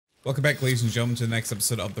Welcome back, ladies and gentlemen, to the next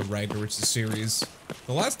episode of the Rider Riches series.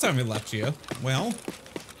 The last time we left you, well,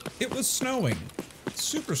 it was snowing.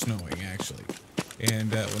 Super snowing, actually.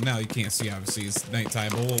 And, well, now you can't see, obviously, it's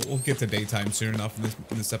nighttime, but we'll get to daytime soon enough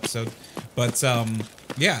in this episode. But,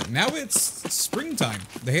 yeah, now it's springtime.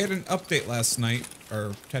 They had an update last night,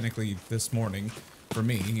 or technically this morning, for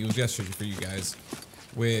me. It was yesterday for you guys,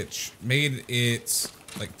 which made it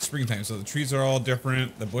like springtime. So the trees are all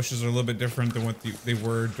different. The bushes are a little bit different than what they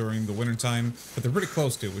were during the winter time, but they're pretty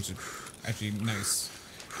close to it, which is actually nice.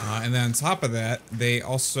 And then on top of that, they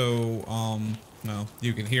also, well,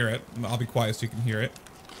 you can hear it. I'll be quiet so you can hear it.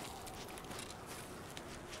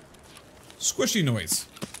 Squishy noise,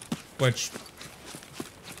 which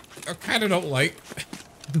I kind of don't like.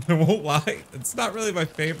 I won't lie. It's not really my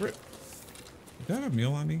favorite. Do I have a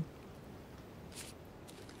meal on me?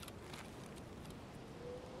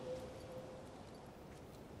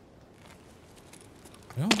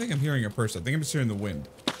 I don't think I'm hearing a person. I think I'm just hearing the wind.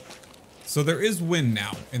 So there is wind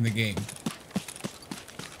now in the game.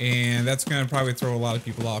 And that's going to probably throw a lot of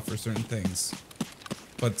people off for certain things.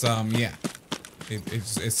 But, yeah.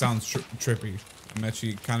 It sounds trippy. I'm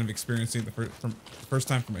actually kind of experiencing it the first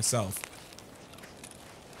time for myself.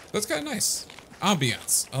 That's kind of nice.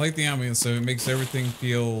 Ambiance. I like the ambiance, so it makes everything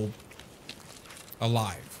feel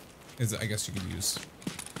alive, I guess you could use.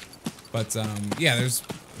 But, yeah, there's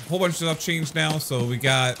a whole bunch of stuff changed now. So we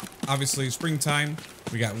got, obviously, springtime.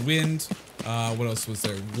 We got wind. What else was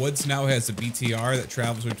there? Woods now has a BTR that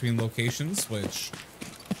travels between locations, which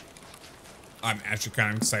I'm actually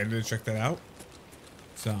kind of excited to check that out.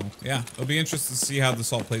 So, yeah, it'll be interesting to see how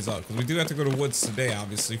this all plays out, because we do have to go to Woods today,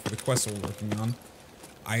 obviously, for the quest we're working on.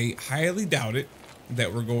 I highly doubt it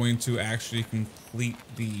that we're going to actually complete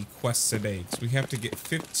the quest today, because we have to get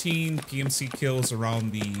 15 PMC kills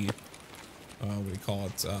around the, what do you call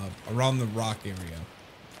it, around the rock area.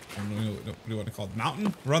 I don't know what do you want to call it,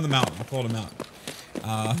 mountain? Around the mountain, I'll call it a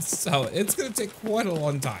mountain. So it's going to take quite a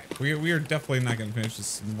long time. We are definitely not going to finish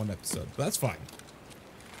this in one episode, but that's fine.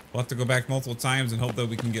 We'll have to go back multiple times and hope that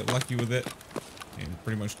we can get lucky with it and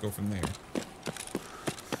pretty much go from there.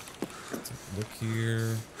 Let's take a look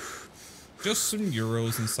here. Just some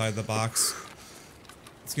euros inside the box.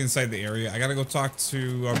 Let's get inside the area. I gotta go talk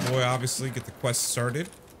to our boy, obviously, get the quest started.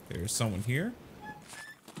 There's someone here.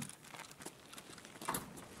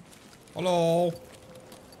 Hello.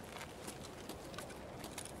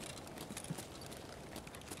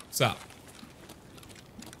 What's up?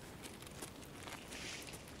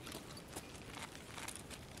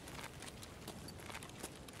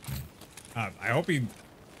 I hope he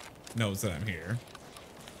knows that I'm here.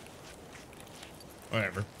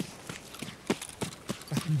 Whatever.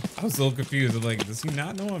 I was a little confused. I'm like, does he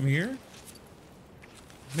not know I'm here?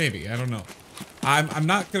 Maybe, I don't know. I'm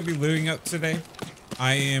not gonna be looting up today.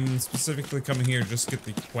 I am specifically coming here just to get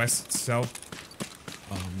the quest itself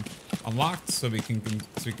unlocked, so we can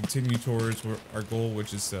continue towards our goal,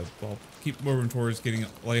 which is well, keep moving towards getting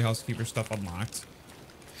lighthouse keeper stuff unlocked.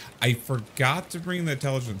 I forgot to bring the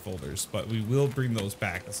intelligence folders, but we will bring those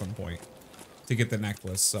back at some point to get the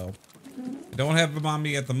necklace. So I don't have them on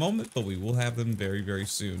me at the moment, but we will have them very, very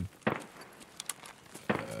soon.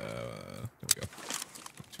 There we go.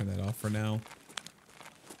 Turn that off for now.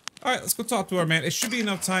 All right, let's go talk to our man. It should be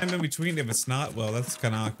enough time in between. If it's not, well, that's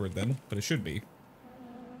kind of awkward then, but it should be.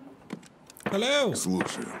 Hello.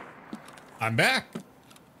 Слушаю. I'm back.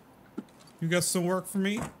 You got some work for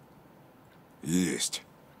me? Есть.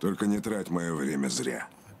 Только не трать мое время зря.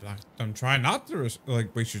 I'm trying not to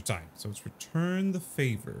like waste your time. So it's return the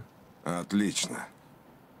favor. Отлично.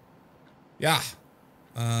 Yeah.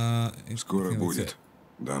 Скоро будет.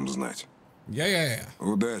 Дам знать. Yeah.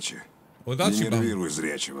 Удачи. Удачи, Не нервируй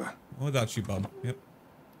зрячего. Удачи, bum. Yep.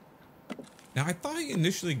 Now, I thought he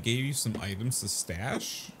initially gave you some items to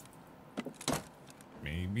stash.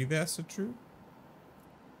 Maybe that's the truth.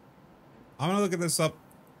 I'm gonna look at this up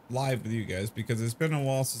live with you guys because it's been a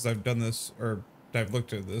while since I've done this, or I've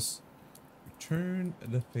looked at this. Return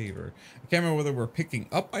the favor. I can't remember whether we're picking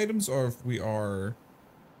up items or if we are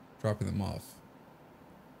dropping them off.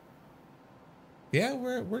 Yeah,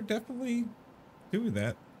 we're definitely doing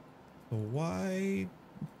that. So why?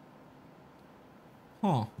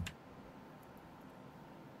 Huh.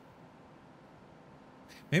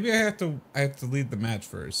 Maybe I have to lead the match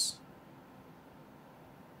first.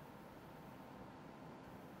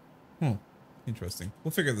 Interesting.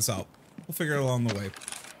 We'll figure this out. We'll figure it along the way.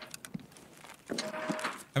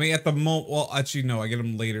 I mean, at the moment, well, actually, no, I get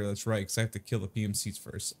them later. That's right, because I have to kill the PMCs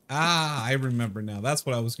first. Ah, I remember now. That's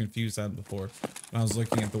what I was confused on before when I was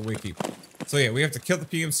looking at the wiki. So yeah, we have to kill the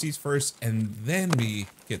PMCs first, and then we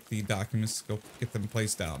get the documents to go get them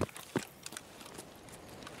placed down. It's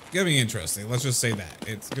gonna be interesting. Let's just say that.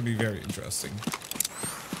 It's gonna be very interesting.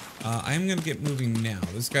 I'm gonna get moving now.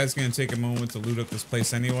 This guy's gonna take a moment to loot up this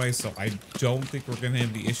place anyway, so I don't think we're gonna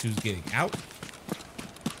have the issues getting out.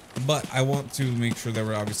 But I want to make sure that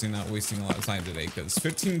we're obviously not wasting a lot of time today, because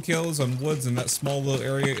 15 kills on woods in that small little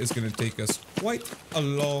area is gonna take us quite a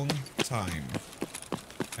long time.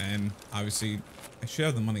 And obviously, I should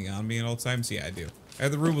have the money on me at all times. Yeah, I do. I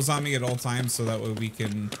have the rubles on me at all times, so that way we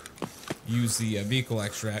can use the vehicle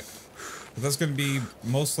extract. But that's gonna be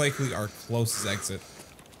most likely our closest exit.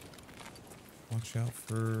 Watch out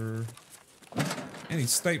for any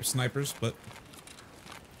snipers, but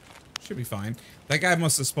should be fine. That guy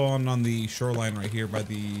must have spawned on the shoreline right here by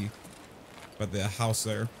the house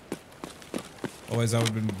there. Otherwise, I would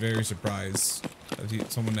have been very surprised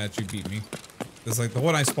if someone actually beat me. It's like the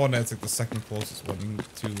one I spawned at is like the second closest one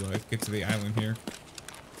to get to the island here.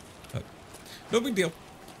 But no big deal.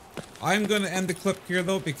 I'm gonna end the clip here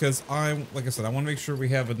though, because like I said, I want to make sure we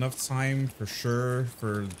have enough time for sure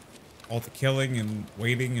for all the killing and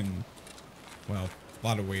waiting and, well, a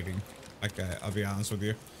lot of waiting. Like, I'll be honest with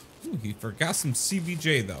you. Ooh, he forgot some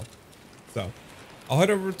CVJ though. So, I'll head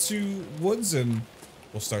over to Woods and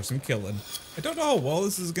we'll start some killing. I don't know how well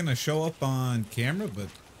this is gonna show up on camera, but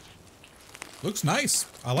looks nice.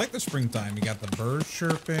 I like the springtime. You got the birds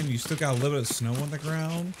chirping. You still got a little bit of snow on the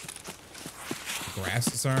ground. The grass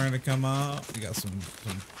is starting to come up. You got some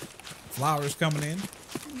flowers coming in.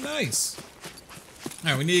 Nice.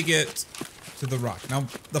 All right, we need to get to the rock. Now,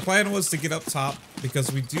 the plan was to get up top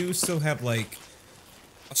because we do still have like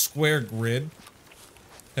a square grid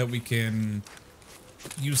that we can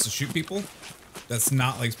use to shoot people. That's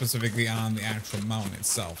not like specifically on the actual mountain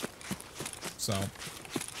itself. So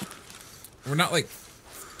we're not like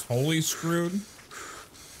totally screwed,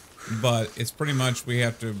 but it's pretty much we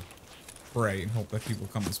have to pray and hope that people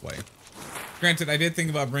come this way. Granted, I did think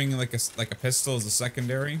about bringing like a pistol as a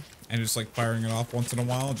secondary and just like firing it off once in a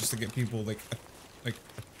while just to get people like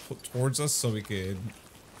towards us so we could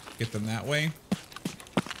get them that way.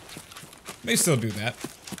 May still do that,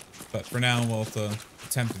 but for now we'll have to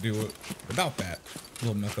attempt to do it without that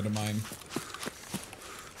little method of mine.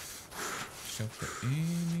 Show for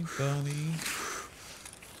anybody.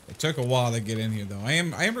 It took a while to get in here though. I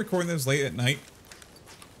am recording this late at night.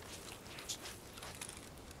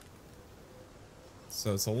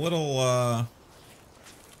 So it's a little,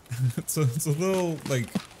 it's a little,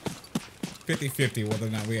 like, 50-50 whether or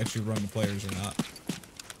not we actually run the players or not.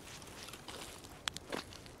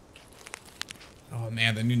 Oh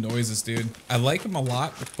man, the new noises, dude. I like them a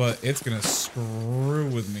lot, but it's gonna screw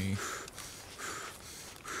with me.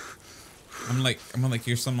 I'm gonna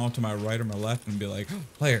hear something off to my right or my left and be like, oh,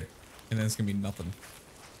 player. And then it's gonna be nothing.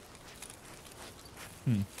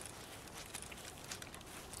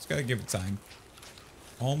 Just gotta give it time.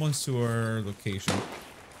 Almost to our location.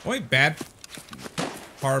 The only bad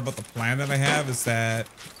part about the plan that I have is that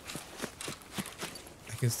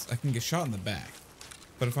I guess I can get shot in the back.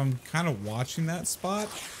 But if I'm kind of watching that spot,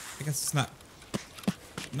 I guess it's not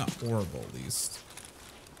horrible at least.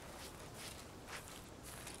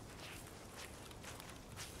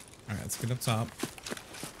 Alright, let's get up top.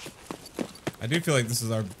 I do feel like this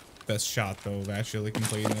is our best shot though of actually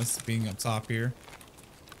completing this, being up top here.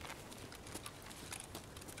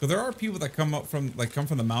 So there are people that come from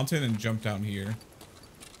the mountain and jump down here.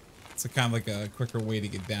 It's kind of like a quicker way to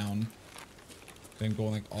get down than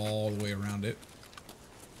going like all the way around it.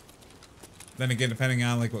 Then again, depending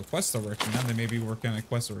on like what quest they're working on, they may be working on a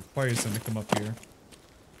quest that requires them to come up here.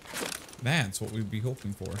 That's what we'd be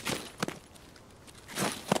hoping for.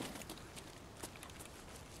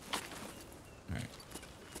 Alright.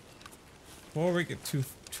 Before we get too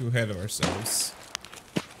ahead of ourselves,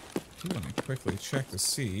 I do want to quickly check to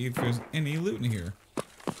see if there's any loot in here.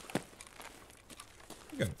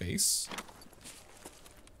 We got a base.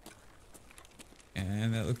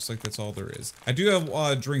 And that looks like that's all there is. I do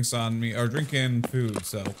have drinks on me, or drinking food,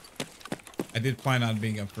 so I did plan on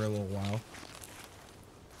being up for a little while.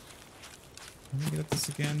 Let me get at this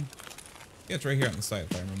again. Yeah, it's right here on the side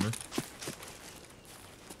if I remember.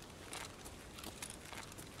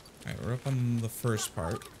 Alright, we're up on the first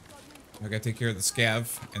part. I gotta take care of the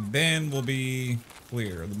scav, and then we'll be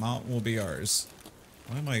clear. The mountain will be ours.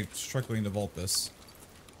 Why am I struggling to vault this?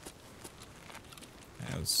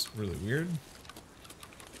 That was really weird.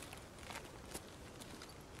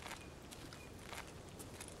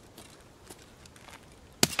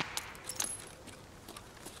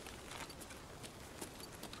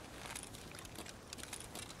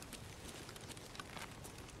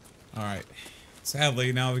 Alright.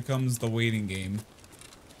 Sadly, now becomes the waiting game.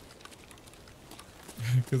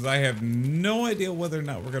 Because I have no idea whether or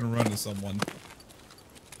not we're going to run to someone.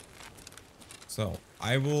 So,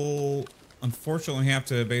 I will unfortunately have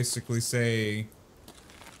to basically say,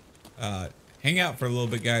 hang out for a little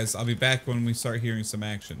bit, guys. I'll be back when we start hearing some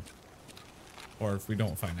action. Or if we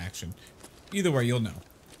don't find action. Either way, you'll know.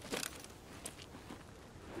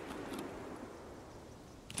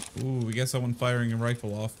 Ooh, we got someone firing a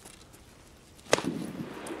rifle off.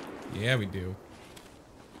 Yeah, we do.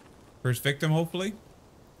 First victim, hopefully.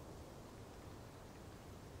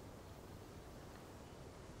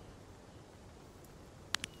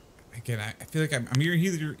 Again, I feel like I'm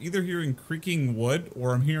either hearing creaking wood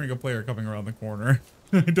or I'm hearing a player coming around the corner.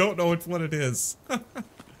 I don't know which one it is. Oh,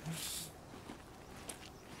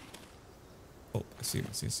 I see him,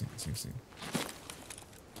 I see him, I see him, I see him.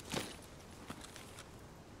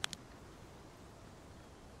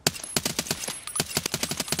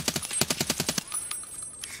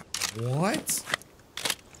 What?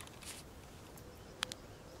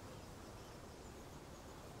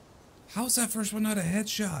 How's that first one not a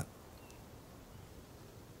headshot?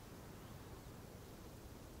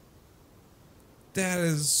 That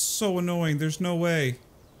is so annoying. There's no way.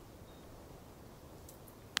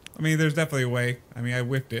 I mean, there's definitely a way. I mean, I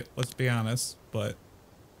whipped it, let's be honest, but...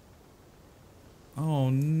 Oh,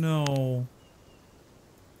 no.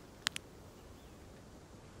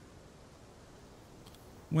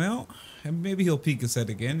 Well, maybe he'll peek his head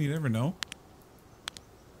again. You never know.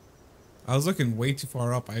 I was looking way too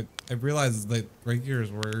far up. I realized that right here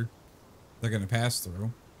is where they're going to pass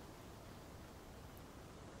through.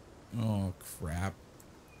 Oh, crap.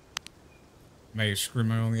 May screw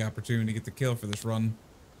my only opportunity to get the kill for this run.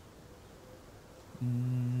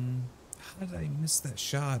 How did I miss that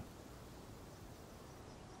shot?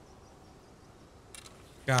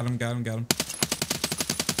 Got him, got him, got him.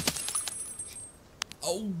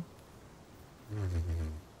 Oh.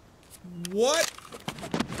 What?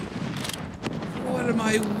 What am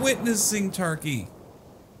I witnessing, Tarky?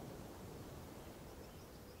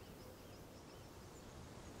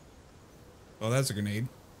 Oh, that's a grenade.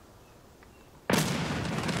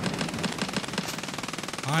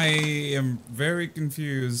 I am very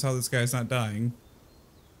confused how this guy's not dying.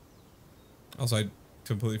 Also, I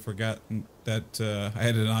completely forgot that I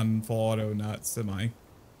had it on full auto, not semi.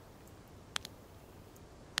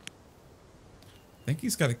 I think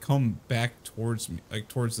he's got to come back towards me, like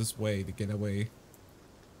towards this way to get away.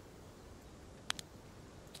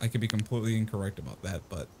 I could be completely incorrect about that,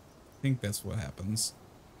 but I think that's what happens.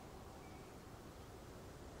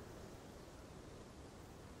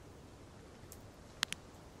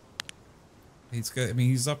 He's got, I mean,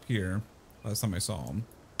 he's up here. Last time I saw him.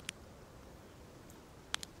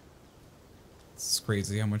 It's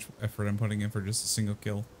crazy how much effort I'm putting in for just a single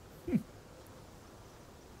kill.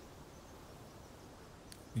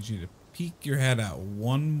 Need you to peek your head out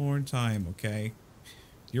one more time, okay?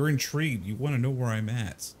 You're intrigued. You want to know where I'm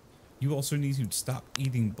at. You also need to stop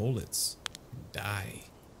eating bullets. Die.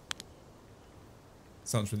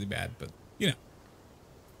 Sounds really bad, but, you know.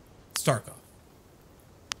 It's Tarkov.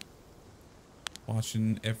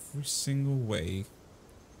 Watching every single way.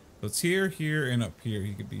 So it's here, here, and up here.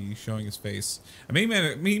 He could be showing his face. I mean,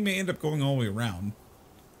 he may end up going all the way around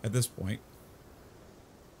at this point.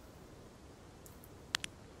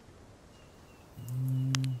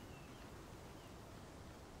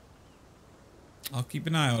 I'll keep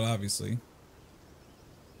an eye out, obviously.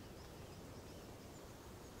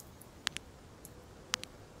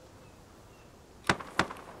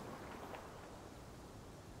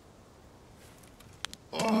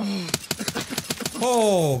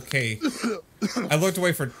 Okay. I looked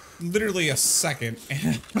away for literally a second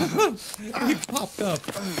and he popped up.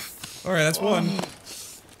 Alright, that's one.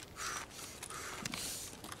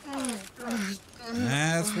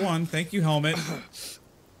 That's one. Thank you, helmet.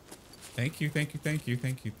 Thank you, thank you, thank you,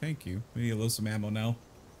 thank you, thank you. We need a little some ammo now.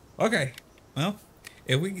 Okay. Well,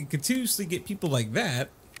 if we can continuously get people like that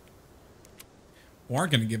who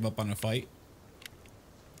aren't going to give up on a fight,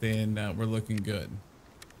 then we're looking good.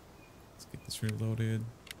 Let's get this reloaded.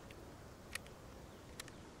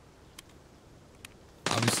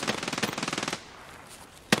 Obviously.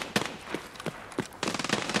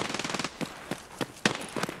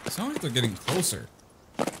 It sounds like they're getting closer.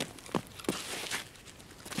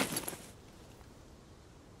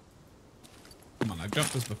 Come on, I've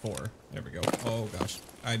jumped this before. There we go. Oh gosh.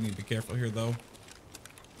 I need to be careful here though.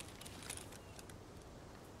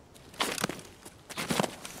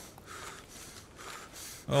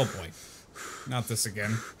 Oh boy. Not this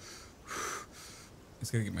again.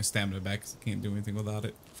 Just gotta get my stamina back because I can't do anything without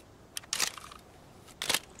it.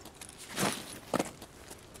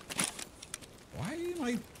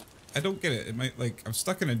 I don't get it. It might, like, I'm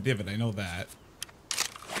stuck in a divot. I know that.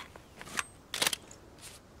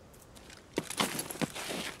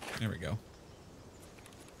 There we go.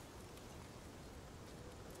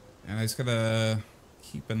 And I just gotta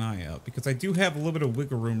keep an eye out because I do have a little bit of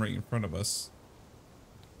wiggle room right in front of us.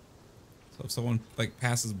 So if someone like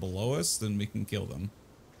passes below us, then we can kill them.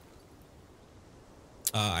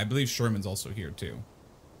 I believe Sherman's also here too.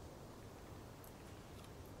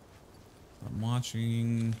 I'm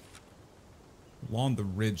watching along the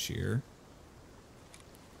ridge here.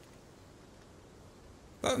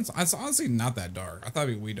 It's honestly not that dark. I thought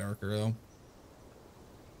it'd be way darker though.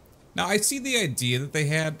 Now I see the idea that they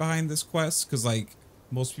had behind this quest, because like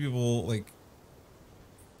most people like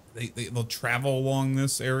they'll travel along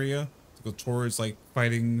this area to go towards like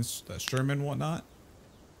fighting Sherman and whatnot.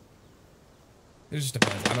 It just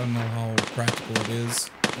depends. I don't know how practical it is.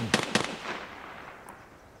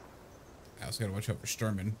 I also gotta watch out for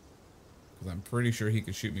Sherman, because I'm pretty sure he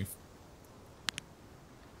could shoot me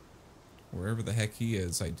wherever the heck he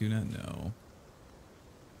is. I do not know.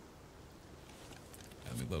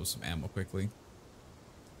 Let me load some ammo quickly.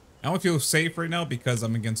 I don't feel safe right now because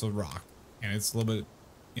I'm against a rock, and it's a little bit,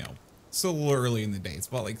 you know, still a little early in the day. It's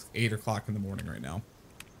about like 8 o'clock in the morning right now,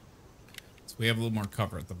 so we have a little more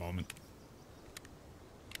cover at the moment.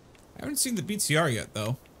 I haven't seen the BTR yet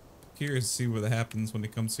though. Curious to see what happens when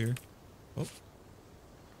it comes here. Oh.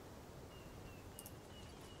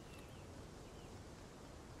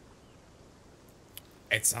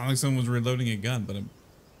 It sounded like someone was reloading a gun, but I'm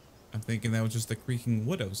thinking that was just the creaking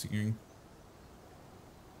wood I was hearing.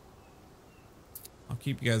 I'll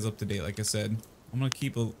keep you guys up to date, like I said. I'm gonna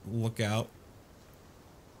keep a lookout.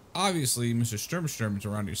 Obviously, Mr. Sturm's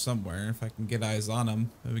around here somewhere. If I can get eyes on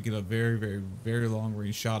him, then we get a very, very, very long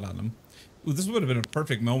range shot on him. Ooh, this would have been a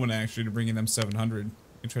perfect moment actually to bring in M700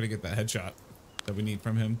 and try to get that headshot that we need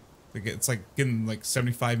from him. It's like getting like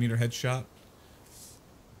 75-meter headshot.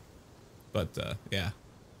 But yeah,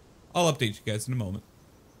 I'll update you guys in a moment.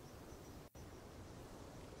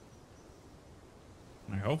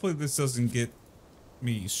 Alright, hopefully this doesn't get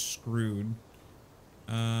me screwed.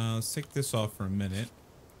 Let's take this off for a minute.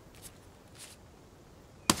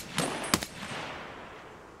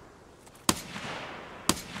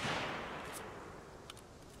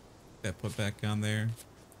 That put back on there.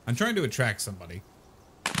 I'm trying to attract somebody.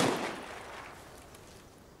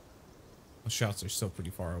 The shots are still pretty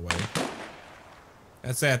far away.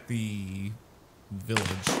 That's at the village.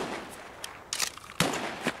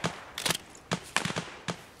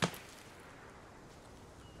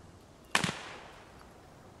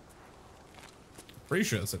 Pretty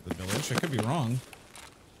sure that's at the village. I could be wrong.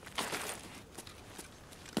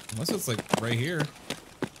 Unless it's like right here.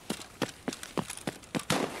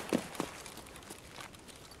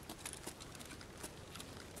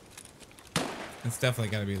 It's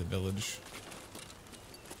definitely gotta be the village.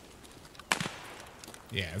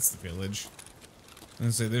 Yeah, it's the village. I was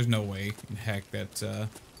gonna say, there's no way in heck that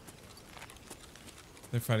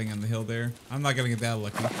they're fighting on the hill there. I'm not gonna get that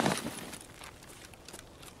lucky.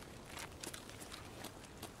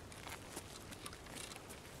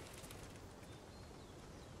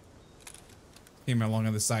 Came along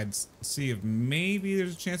on the side, see if maybe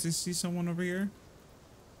there's a chance to see someone over here.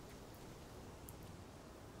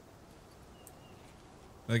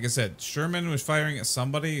 Like I said, Sherman was firing at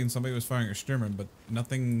somebody and somebody was firing at Sherman, but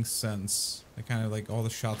nothing since. I kind of like all the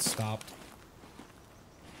shots stopped.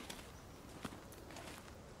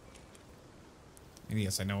 And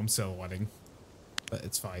yes, I know I'm silhouetting, but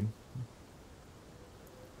it's fine.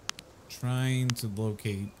 Trying to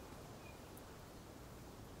locate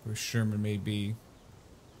where Sherman may be.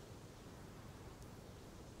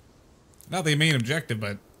 Not the main objective,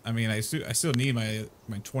 but I mean, I still need my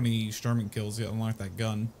 20 Sherman kills to unlock that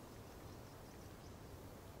gun.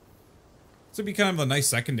 This would be kind of a nice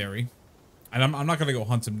secondary. And I'm not gonna go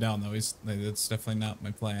hunt him down though. That's definitely not my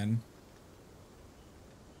plan.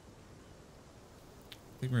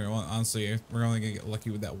 I think honestly we're only gonna get lucky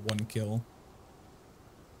with that one kill.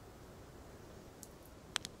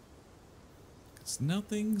 Cause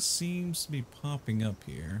nothing seems to be popping up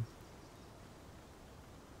here.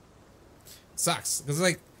 Sucks, cause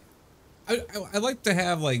like I like to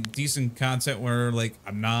have like decent content where like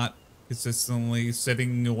I'm not consistently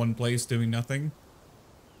sitting in one place doing nothing,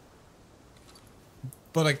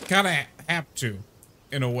 but I kind of have to,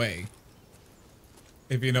 in a way,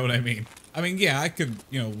 if you know what I mean. I mean, yeah, I could,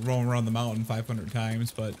 you know, roam around the mountain 500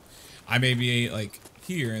 times, but I may be like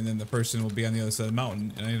here, and then the person will be on the other side of the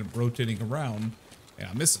mountain, and I end up rotating around, and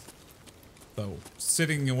I miss it. So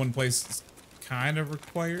sitting in one place is kind of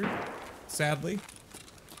required, sadly.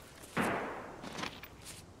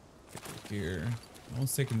 here. No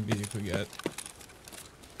one's taken the vehicle yet.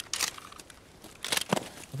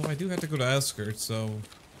 Although I do have to go to escort, so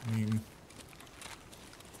I mean,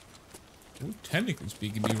 we're technically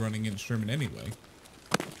speaking, be running into Sherman anyway.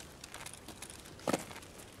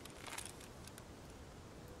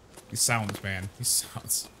 He sounds, man. He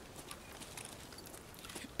sounds.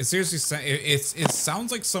 It seriously, it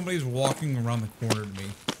sounds like somebody's walking around the corner to me.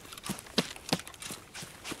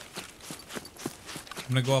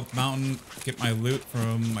 I'm gonna go up the mountain, get my loot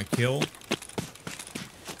from my kill.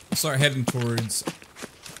 Start heading towards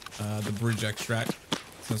the bridge extract,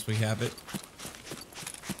 since we have it.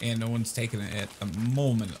 And no one's taking it at the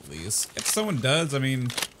moment, at least. If someone does, I mean,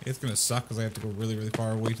 it's gonna suck because I have to go really, really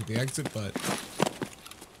far away to the exit, but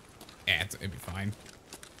yeah, it'd be fine.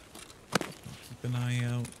 Keep an eye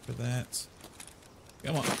out for that.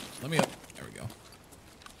 Come on, let me up. There we go.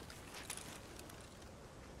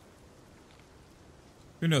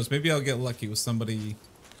 Who knows? Maybe I'll get lucky with somebody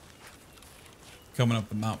coming up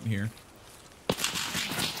the mountain here.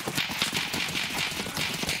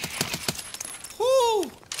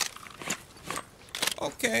 Whoo!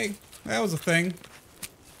 Okay, that was a thing.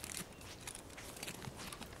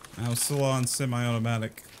 I was still on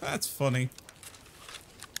semi-automatic. That's funny.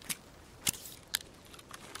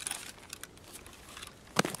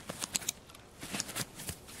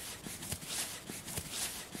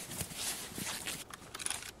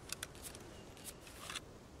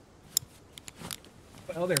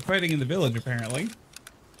 Well, they're fighting in the village, apparently.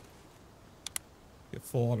 Get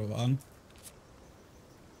full auto on.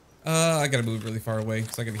 I gotta move really far away,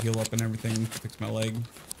 because I gotta heal up and everything, fix my leg.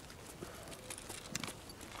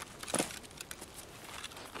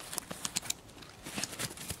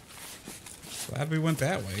 Glad we went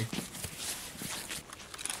that way.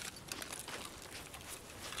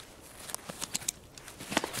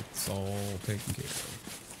 It's all taken care of.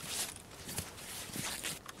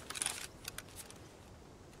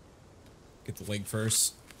 Get the leg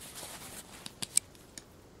first.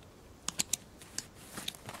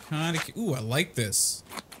 Ooh, I like this.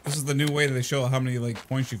 This is the new way that they show how many like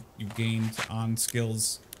points you've gained on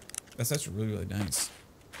skills. That's actually really, really nice.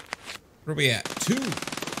 Where are we at? 2.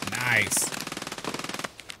 Nice.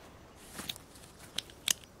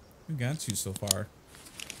 We got 2 so far.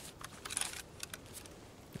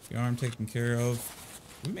 Get the arm taken care of.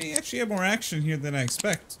 We may actually have more action here than I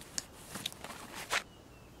expect.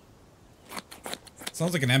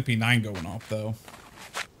 Sounds like an MP9 going off though.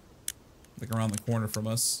 Like around the corner from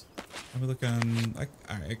us. Have a look on.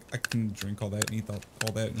 I can drink all that and eat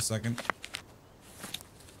all that in a second.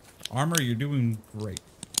 Armor, you're doing great.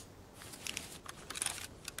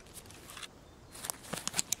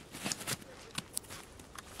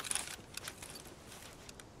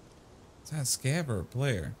 Is that a scav or a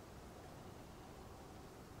player?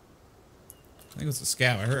 I think it's a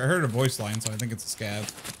scav. I heard a voice line, so I think it's a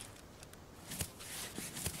scav.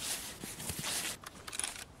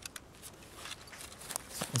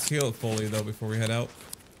 Let's heal it fully, though, before we head out.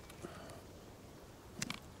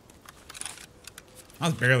 I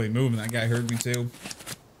was barely moving. That guy heard me, too.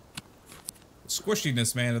 The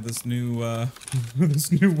squishiness, man, of this new,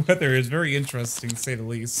 this new weather is very interesting, to say the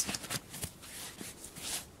least.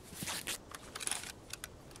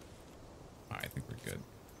 Alright, I think we're good.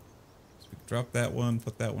 So we can drop that one,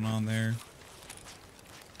 put that one on there.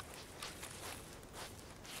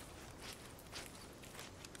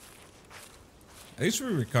 At least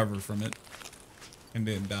we recovered from it and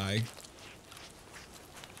didn't die.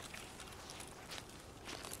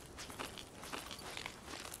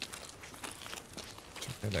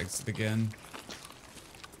 Check that exit again.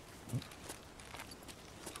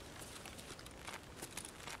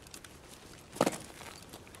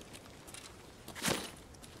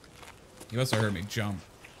 He must have heard me jump.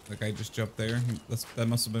 Like I just jumped there. That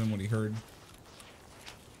must have been what he heard.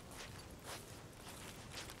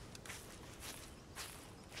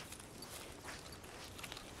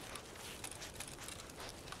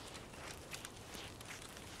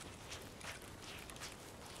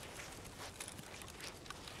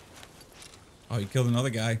 Oh, you killed another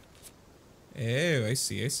guy. Oh, I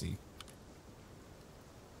see, I see.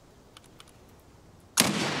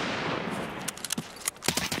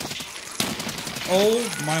 Oh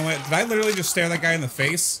my, did I literally just stare that guy in the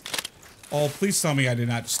face? Oh, please tell me I did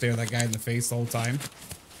not just stare that guy in the face the whole time.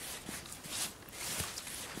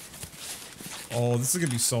 Oh, this is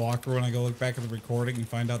gonna be so awkward when I go look back at the recording and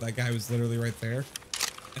find out that guy was literally right there.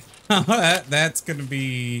 That's gonna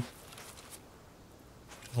be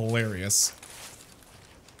hilarious.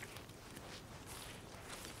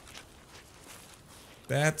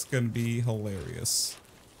 That's gonna be hilarious.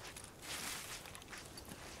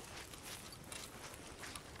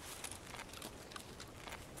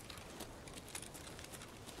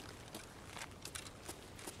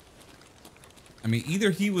 mean,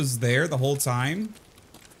 either he was there the whole time,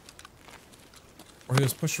 or he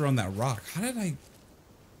was pushed around that rock. How did I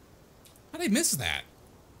miss that?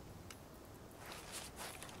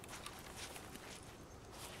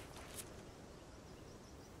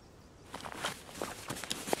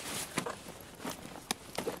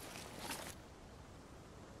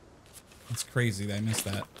 It's crazy that I missed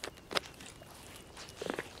that.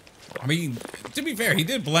 I mean, to be fair, he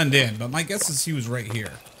did blend in, but my guess is he was right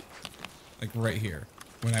here. Like right here,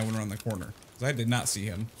 when I went around the corner. Because I did not see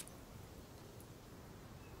him.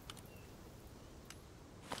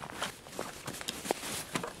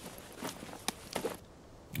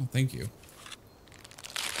 Oh, thank you.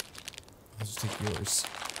 I'll just take yours.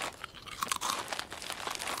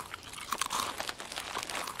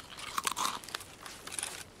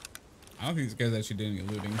 I don't think these guys actually did any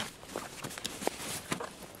looting.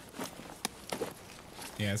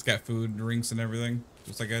 Yeah, it's got food, drinks, and everything,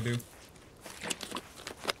 just like I do.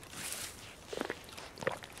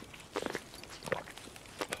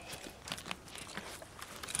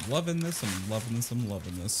 I'm loving this, I'm loving this, I'm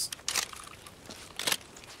loving this.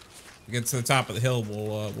 We get to the top of the hill,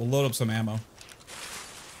 we'll load up some ammo.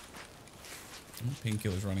 Oh,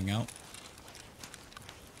 painkiller's running out.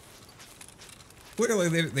 Clearly,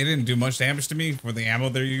 they didn't do much damage to me for the ammo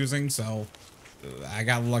they're using, so I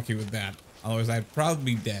got lucky with that. Otherwise, I'd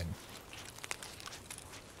probably be dead.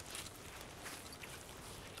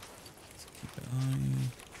 Let's keep an eye.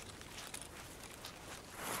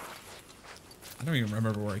 I don't even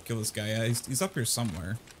remember where I killed this guy at. He's up here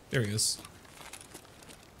somewhere. There he is.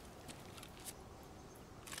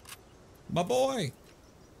 My boy!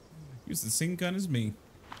 Use the same gun as me.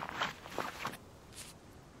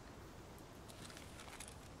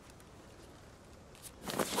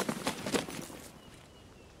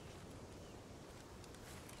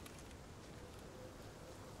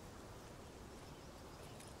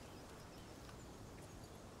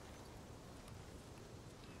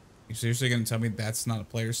 You seriously gonna tell me that's not a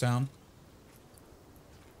player sound?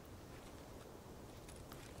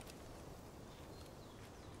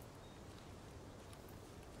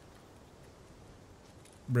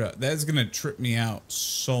 Bruh, that's gonna trip me out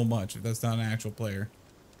so much if that's not an actual player.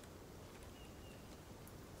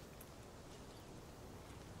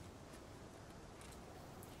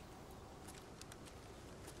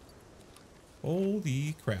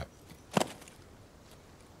 Holy crap.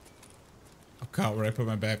 Oh god, where did I put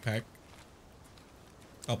my backpack?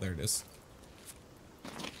 Oh, there it is.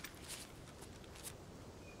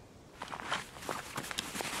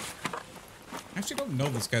 I actually don't know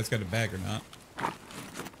if this guy's got a bag or not.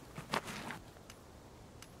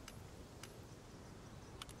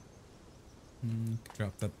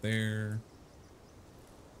 Drop that there.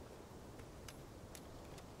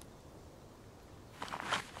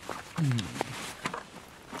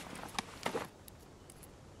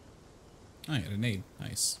 Oh, I got a nade.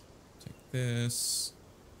 Nice. Take this.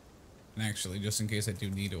 And actually, just in case I do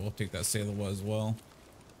need it, we'll take that sailor as well.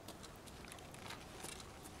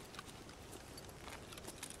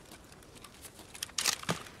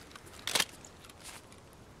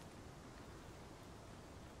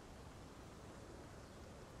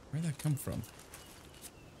 Where'd that come from?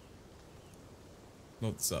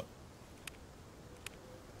 Load this up.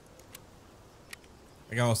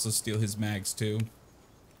 I can also steal his mags too.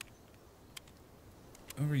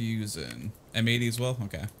 What are we using? M80 as well?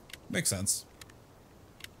 Okay. Makes sense.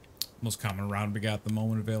 Most common round we got at the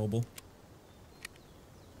moment available.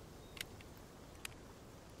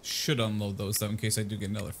 Should unload those though in case I do get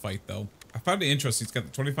another fight though. I found it interesting. He's got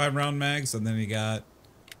the 25 round mags and then he got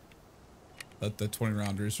the 20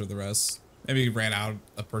 rounders for the rest. Maybe he ran out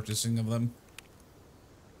of purchasing of them.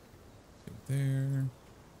 Get there.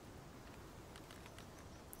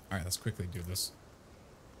 Alright, let's quickly do this.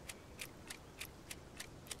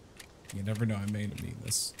 You never know, I may need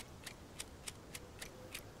this.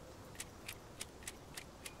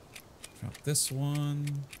 Drop this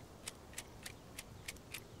one.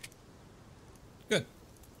 Good.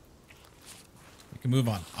 We can move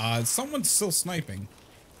on. Someone's still sniping.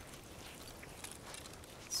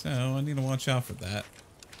 So, I need to watch out for that.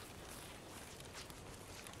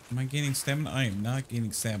 Am I gaining stamina? I am not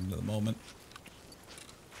gaining stamina at the moment.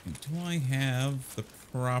 And do I have the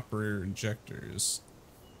proper injectors?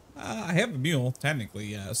 I have a mule, technically,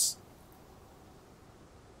 yes.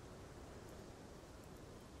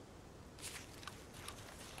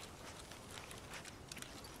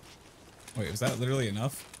 Wait, was that literally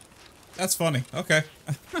enough? That's funny. Okay.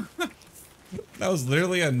 That was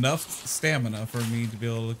literally enough stamina for me to be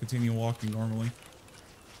able to continue walking normally.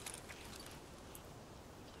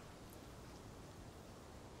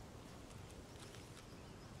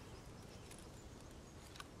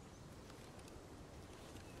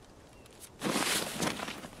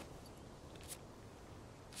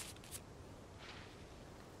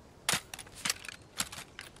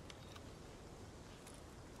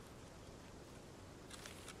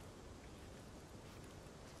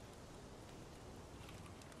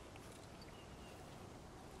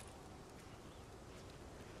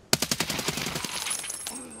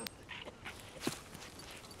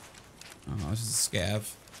 it's just a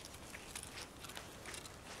scav.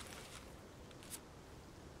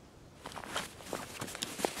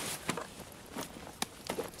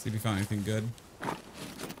 See if you found anything good.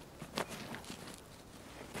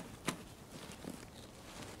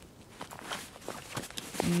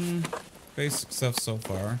 Basic stuff so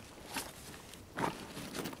far.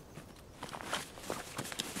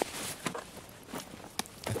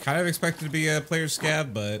 I kind of expected to be a player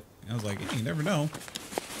scav, but I was like, hey, you never know.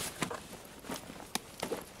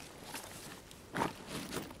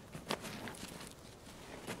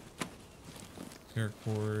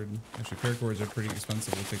 Paracord. Actually, paracords are pretty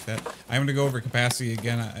expensive. We'll take that. I'm going to go over capacity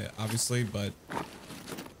again, obviously, but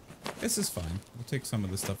this is fine. We'll take some of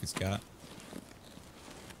the stuff he's got.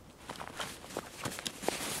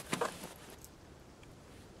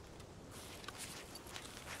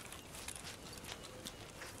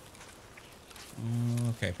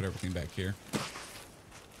 Okay, put everything back here.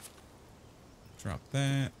 Drop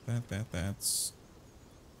that, that's,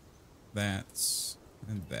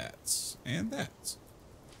 and that, and that.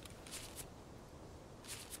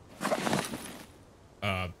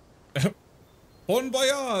 Bon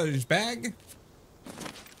voyage, bag.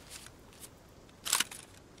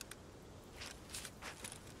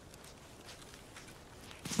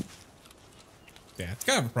 Yeah, it's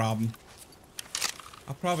kind of a problem.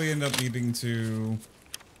 I'll probably end up needing to...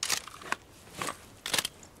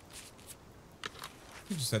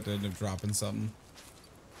 I just had to end up dropping something.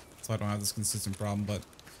 So I don't have this consistent problem, but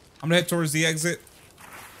I'm gonna head towards the exit.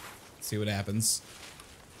 See what happens.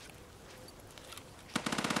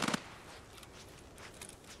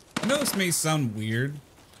 I know this may sound weird,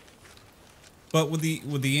 but with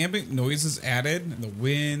the ambient noises added and the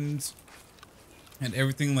wind and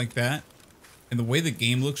everything like that, and the way the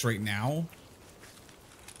game looks right now,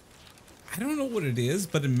 I don't know what it is,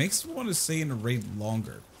 but it makes me want to stay in a raid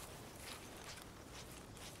longer.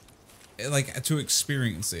 Like, to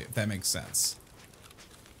experience it, if that makes sense.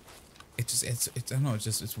 It's I don't know,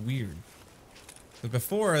 it's weird. But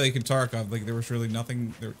before, like in Tarkov, like there was really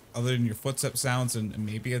nothing there other than your footstep sounds and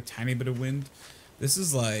maybe a tiny bit of wind. This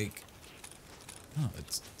is like, oh,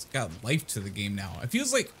 it's got life to the game now. It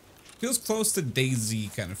feels close to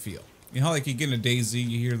DayZ kind of feel. You know how like you get in a DayZ,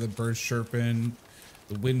 you hear the birds chirping,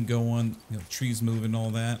 the wind going, you know, trees moving,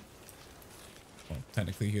 all that. Well,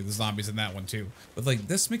 technically you hear the zombies in that one too. But like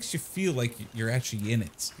this makes you feel like you're actually in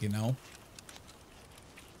it, you know?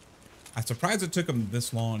 I'm surprised it took them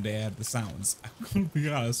this long to add the sounds. I'm gonna be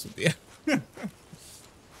honest with you.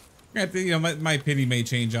 You know, my opinion may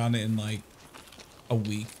change on it in like a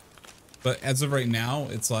week. But as of right now,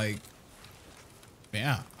 it's like,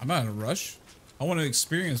 yeah, I'm not in a rush. I want to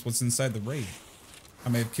experience what's inside the raid. I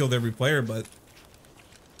may have killed every player, but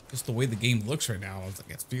just the way the game looks right now, I was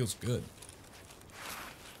like, it feels good.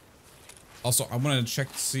 Also, I want to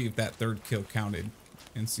check to see if that third kill counted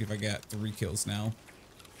and see if I got 3 kills now.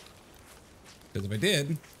 Because if I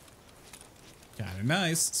did, kind of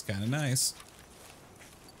nice. It's kind of nice.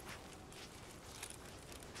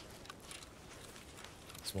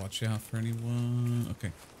 Let's watch out for anyone.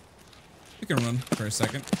 Okay. We can run for a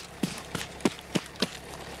second.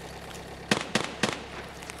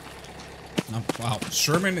 Oh, wow.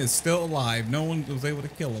 Sherman is still alive. No one was able to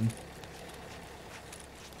kill him.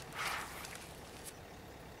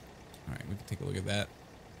 Alright, we can take a look at that.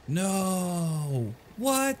 No!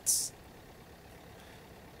 What?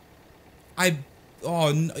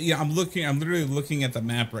 Oh, yeah, I'm literally looking at the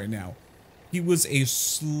map right now. He was a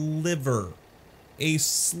sliver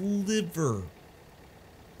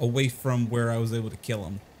away from where I was able to kill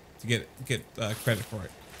him to get credit for it.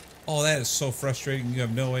 Oh, that is so frustrating. You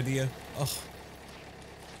have no idea. Oh,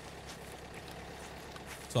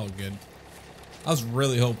 it's all good. I was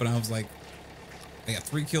really hoping. I was like, I got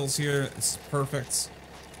 3 kills here. This is perfect.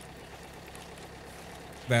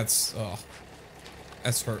 That's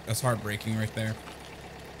that's heartbreaking right there.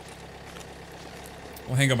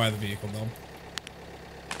 We'll hang up by the vehicle though.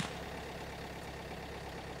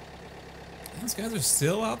 These guys are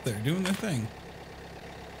still out there doing their thing.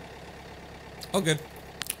 Oh, good.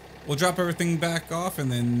 We'll drop everything back off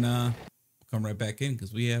and then we'll come right back in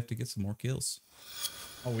because we have to get some more kills.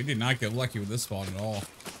 Oh, we did not get lucky with this spawn at all.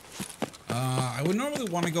 I would normally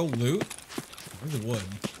want to go loot. I really would,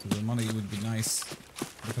 because the money would be nice,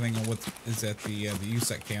 depending on what is at the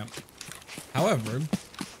USEC camp. However,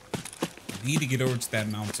 we need to get over to that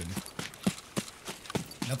mountain.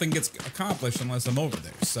 Nothing gets accomplished unless I'm over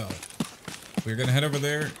there, so we're gonna head over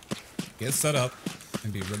there, get set up,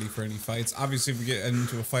 and be ready for any fights. Obviously, if we get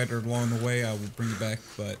into a fight or along the way, I will bring you back,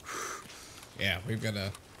 but yeah, we've got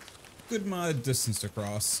a good amount of distance to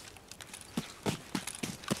cross.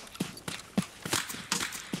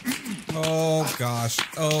 Oh gosh.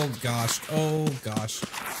 Oh gosh. Oh gosh.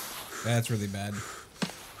 That's really bad.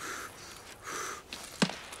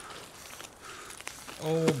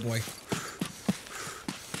 Oh boy.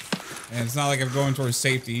 And it's not like I'm going towards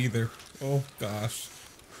safety either. Oh gosh.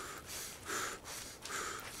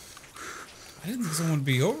 I didn't think someone would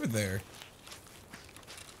be over there.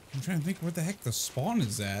 I'm trying to think where the heck the spawn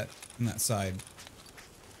is at on that side.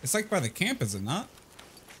 It's like by the camp, is it not?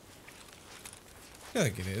 I feel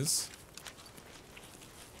like it is.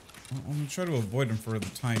 Well, I'm gonna try to avoid him for the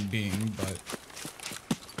time being, but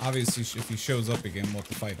obviously if he shows up again, we'll have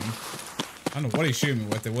to fight him. I don't know what he's shooting me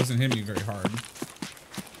with. It wasn't hitting me very hard.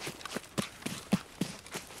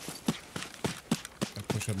 Gotta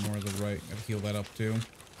push up more to the right. Gotta heal that up too.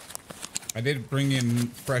 I did bring in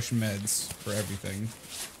fresh meds for everything.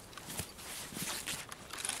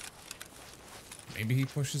 Maybe he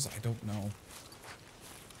pushes? I don't know.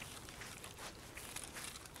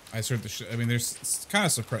 I sort of, I mean, there's kind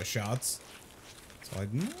of suppressed shots. So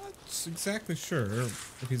I'm not exactly sure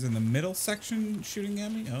if he's in the middle section shooting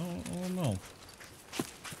at me. I don't know. I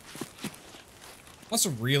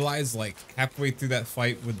also realized, like, halfway through that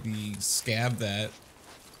fight with the scab that it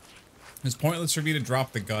was pointless for me to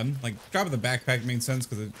drop the gun. Like, dropping the backpack made sense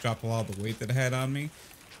because it dropped a lot of the weight that it had on me.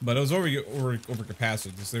 But it was over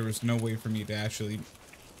capacity, so there was no way for me to actually,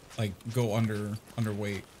 like, go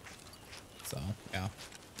underweight. So, yeah.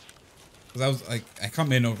 Because I was, like, I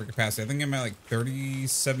come in over capacity. I think I'm at, like,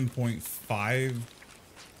 37.5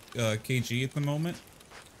 kg at the moment.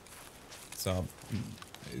 So,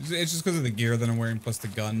 it's just because of the gear that I'm wearing, plus the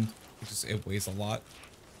gun. It weighs a lot.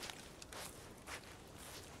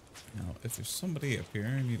 Now, if there's somebody up here,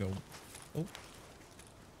 I need to... Oh.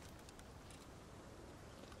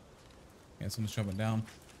 Yeah, someone's jumping down.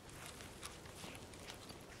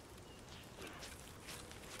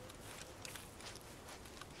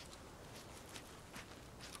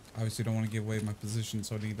 Obviously don't want to give away my position,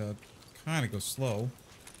 so I need to kind of go slow.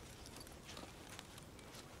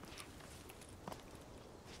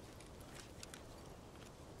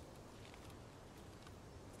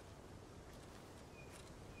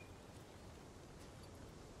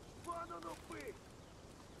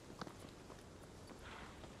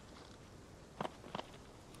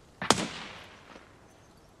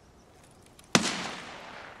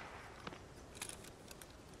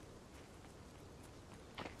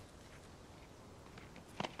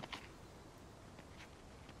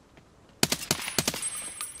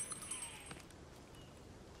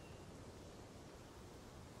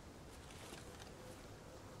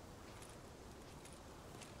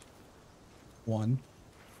 One.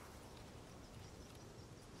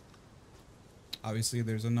 Obviously,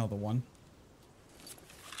 there's another one.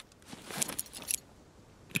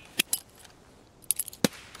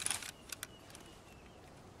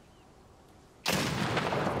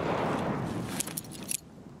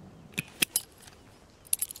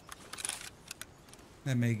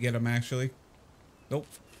 That may get him, actually. Nope.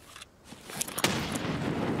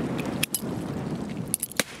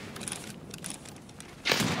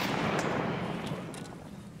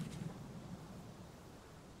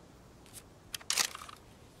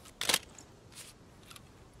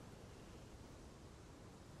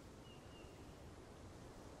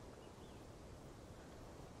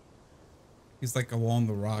 He's like along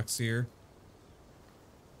the rocks here.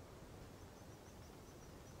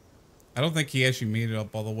 I don't think he actually made it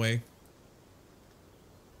up all the way.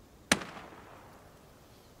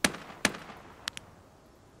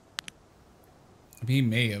 I mean, he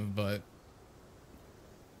may have, but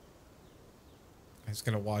I just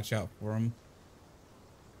gotta watch out for him.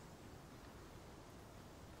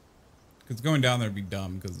 Because going down there would be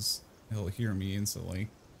dumb, because he'll hear me instantly.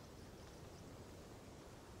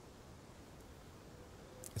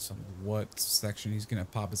 I just don't know what section he's gonna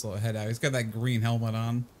pop his little head out. He's got that green helmet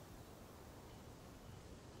on.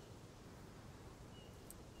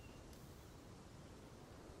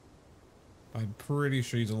 I'm pretty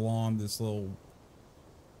sure he's along this little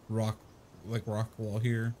rock wall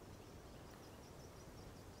here.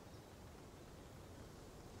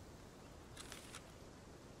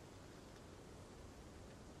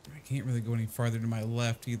 I can't really go any farther to my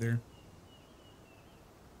left either.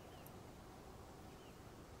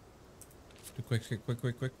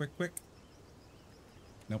 Quick.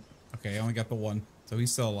 Nope. Okay, I only got the one. So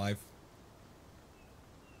he's still alive.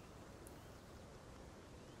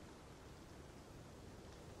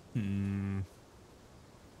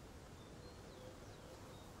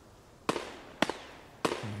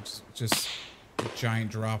 Just a giant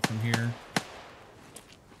drop from here.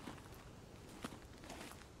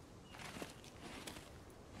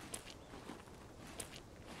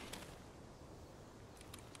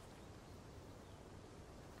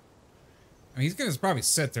 mean, he's gonna probably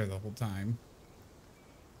sit there the whole time.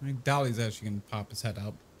 I doubt he's actually gonna pop his head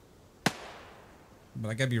up. But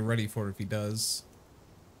I gotta be ready for it if he does.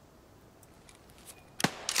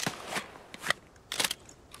 Get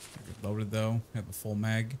loaded though. Have a full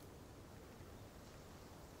mag.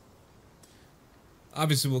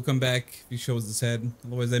 Obviously, we'll come back if he shows his head.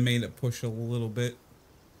 Otherwise, I made it push a little bit.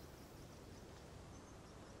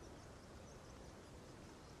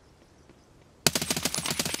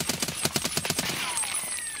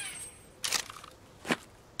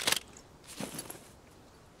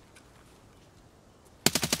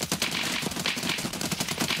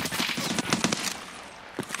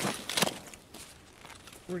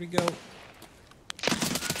 Where'd he go?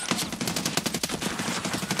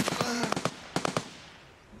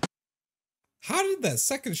 How did that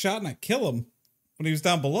second shot not kill him when he was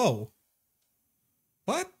down below?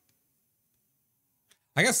 What?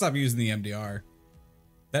 I gotta stop using the MDR.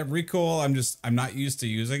 That recoil, I'm not used to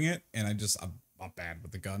using it, and I'm not bad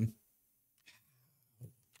with the gun.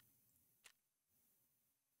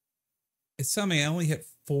 It's telling me I only hit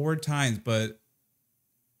 4 times, but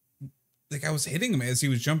like I was hitting him as he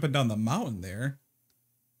was jumping down the mountain there.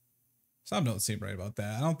 Something don't seem right about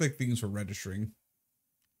that. I don't think things were registering.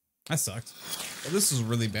 That sucked. Well, this is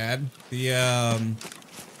really bad. The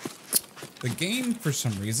game, for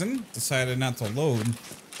some reason, decided not to load.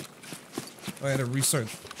 I had to restart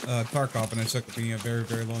Tarkov, and it took me a very,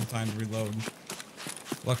 very long time to reload.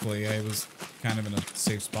 Luckily, I was kind of in a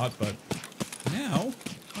safe spot, but now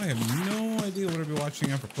I have no idea what I'll be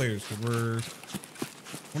watching out for players, because we're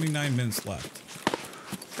 29 minutes left.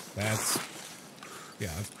 That's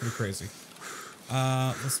pretty crazy.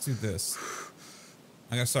 Let's do this.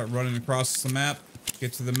 I gotta start running across the map,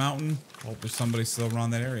 get to the mountain. Hope there's somebody still around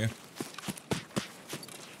that area.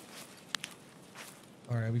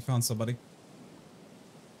 Alright, we found somebody.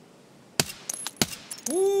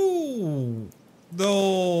 Ooh!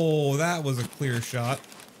 No, that was a clear shot.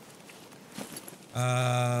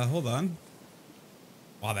 Hold on.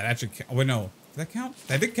 Wow, that actually wait, no. Did that count?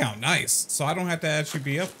 That did count. Nice. So I don't have to actually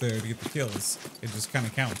be up there to get the kills. It just kind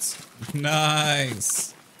of counts.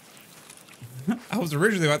 Nice. I was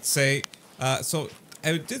originally about to say, so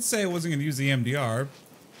I did say I wasn't going to use the MDR,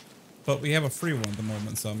 but we have a free one at the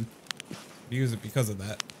moment, so I'm use it because of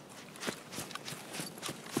that.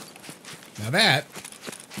 Now that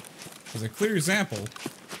is a clear example of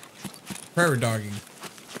prairie dogging.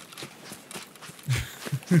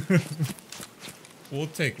 We'll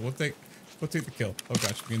take the kill. Oh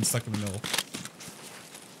gosh, getting stuck in the middle.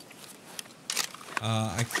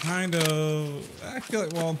 I feel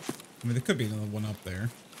like, well, I mean, there could be another one up there.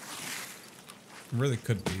 Really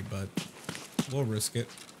could be, but we'll risk it.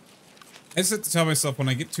 I just have to tell myself when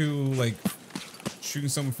I get to, like, shooting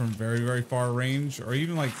someone from very, very far range, or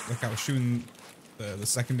even like I was shooting the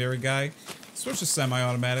secondary guy, switch to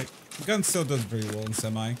semi-automatic. The gun still does very well in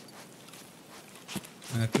semi.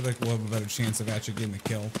 And I feel like we'll have a better chance of actually getting the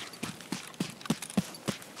kill.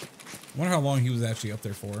 I wonder how long he was actually up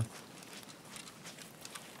there for.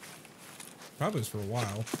 Probably was for a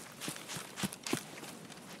while.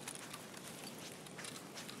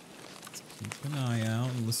 Let's keep an eye out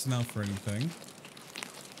and listen out for anything.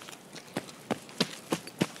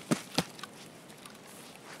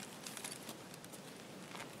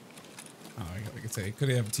 Oh, like I say, he could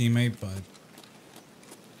have a teammate, but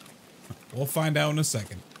we'll find out in a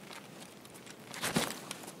second.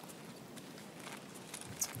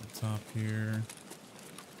 Let's go top here.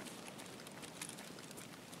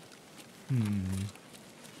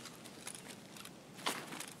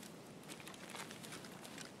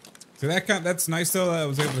 So that's nice though that I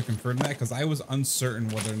was able to confirm that, because I was uncertain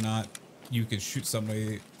whether or not you could shoot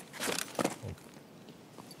somebody. Oh.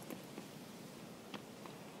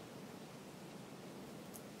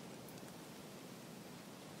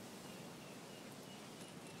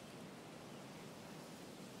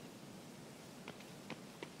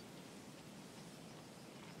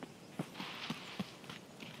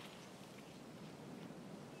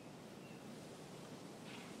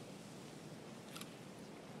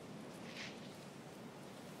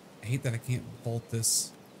 I hate that I can't vault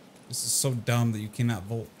this. This is so dumb that you cannot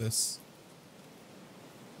vault this.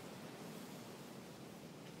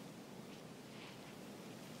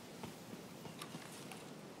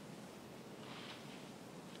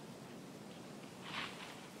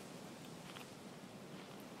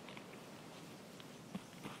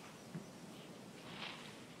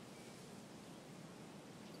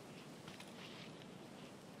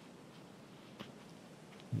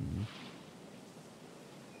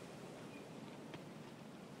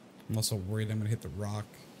 I'm also worried I'm gonna hit the rock.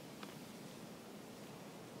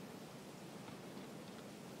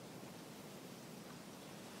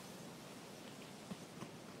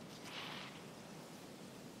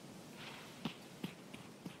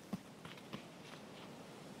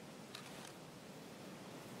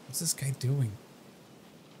 What's this guy doing?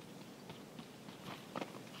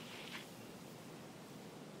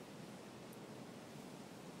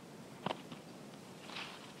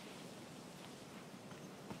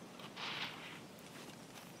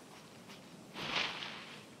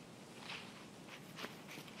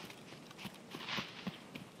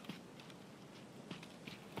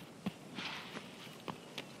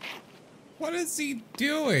 What is he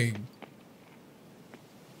doing?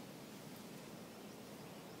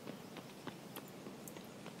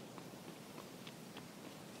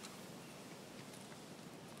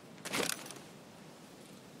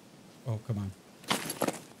 Oh, come on.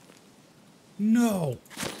 No.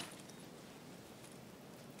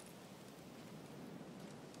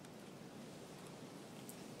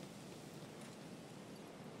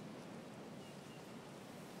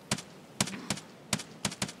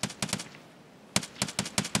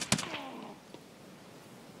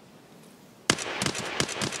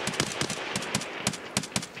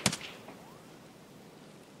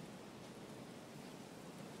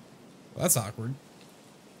 Well, that's awkward.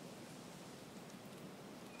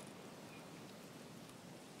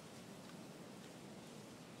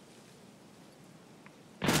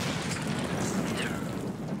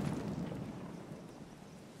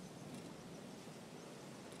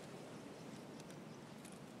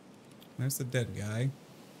 There's the dead guy.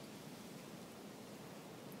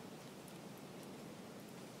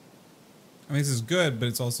 I mean, this is good, but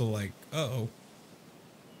it's also like, uh-oh.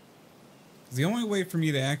 The only way for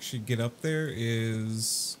me to actually get up there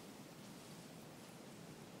is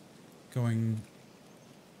going...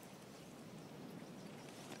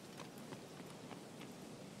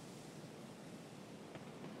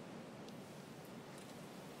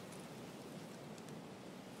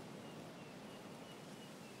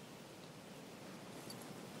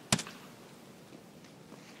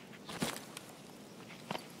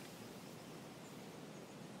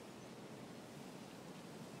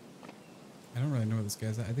 I don't really know where this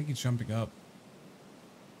guy's at. I think he's jumping up.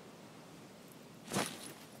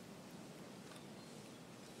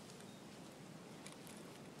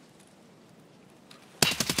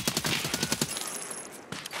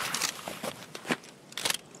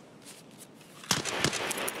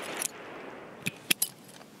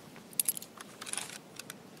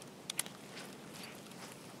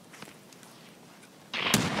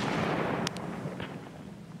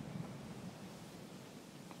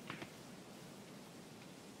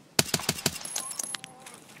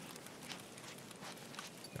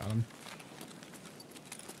 Got him.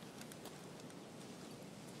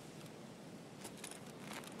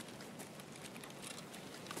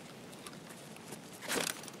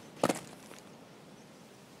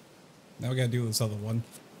 Now we gotta do this other one.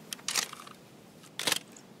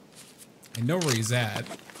 I know where he's at.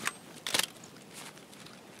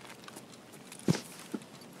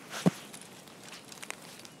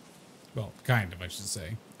 Well, kind of, I should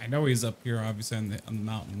say. I know he's up here, obviously, on the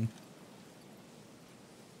mountain.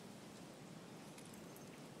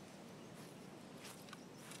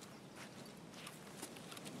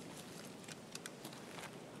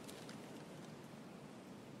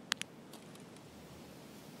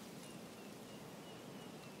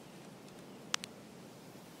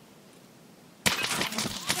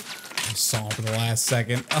 I saw him for the last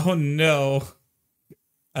second. Oh no.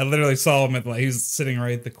 I literally saw him at he was sitting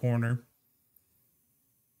right at the corner.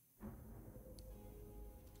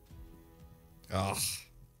 Ugh.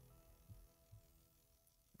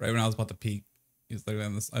 Right when I was about to peek, he was literally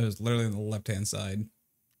on this. I was literally on the left-hand side.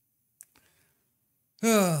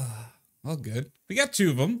 All good. We got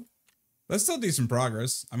 2 of them. That's still decent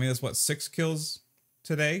progress. I mean, that's what, 6 kills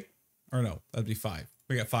today? Or no, that'd be 5.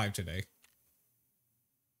 We got 5 today.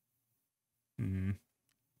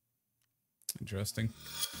 Interesting.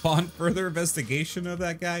 On further investigation of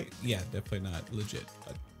that guy? Yeah, definitely not legit,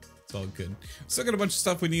 but it's all good. Still got a bunch of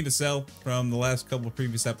stuff we need to sell from the last couple of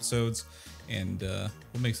previous episodes, and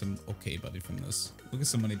we'll make some okay money from this. We'll get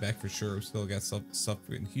some money back for sure. We still got stuff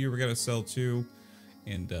in here we gotta sell too,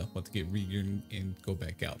 and we'll have to get re-geared and go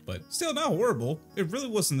back out. But still not horrible. It really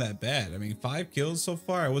wasn't that bad. I mean, 5 kills so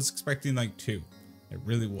far. I was expecting like 2. It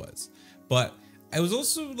really was. But I was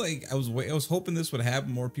also like, I was hoping this would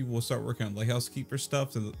happen. More people will start working on lighthouse keeper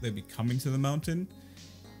stuff, so they'd be coming to the mountain,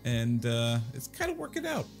 and it's kind of working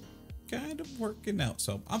out.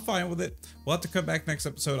 So I'm fine with it. We'll have to come back next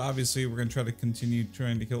episode. Obviously, we're gonna try to continue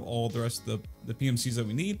trying to kill all the rest of the PMCs that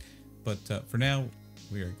we need, but for now,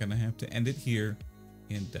 we are gonna have to end it here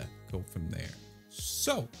and go from there.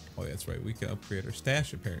 So, oh, that's right, we can upgrade our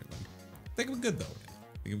stash apparently. I think we're good though.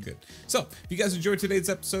 think I'm good. So, if you guys enjoyed today's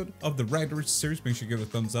episode of the Ride to Riches series, make sure you give it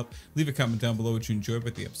a thumbs up. Leave a comment down below what you enjoyed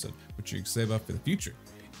about the episode, what you're excited about for the future.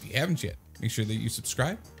 If you haven't yet, make sure that you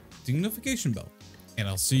subscribe, ding the notification bell, and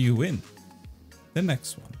I'll see you in the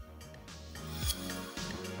next one.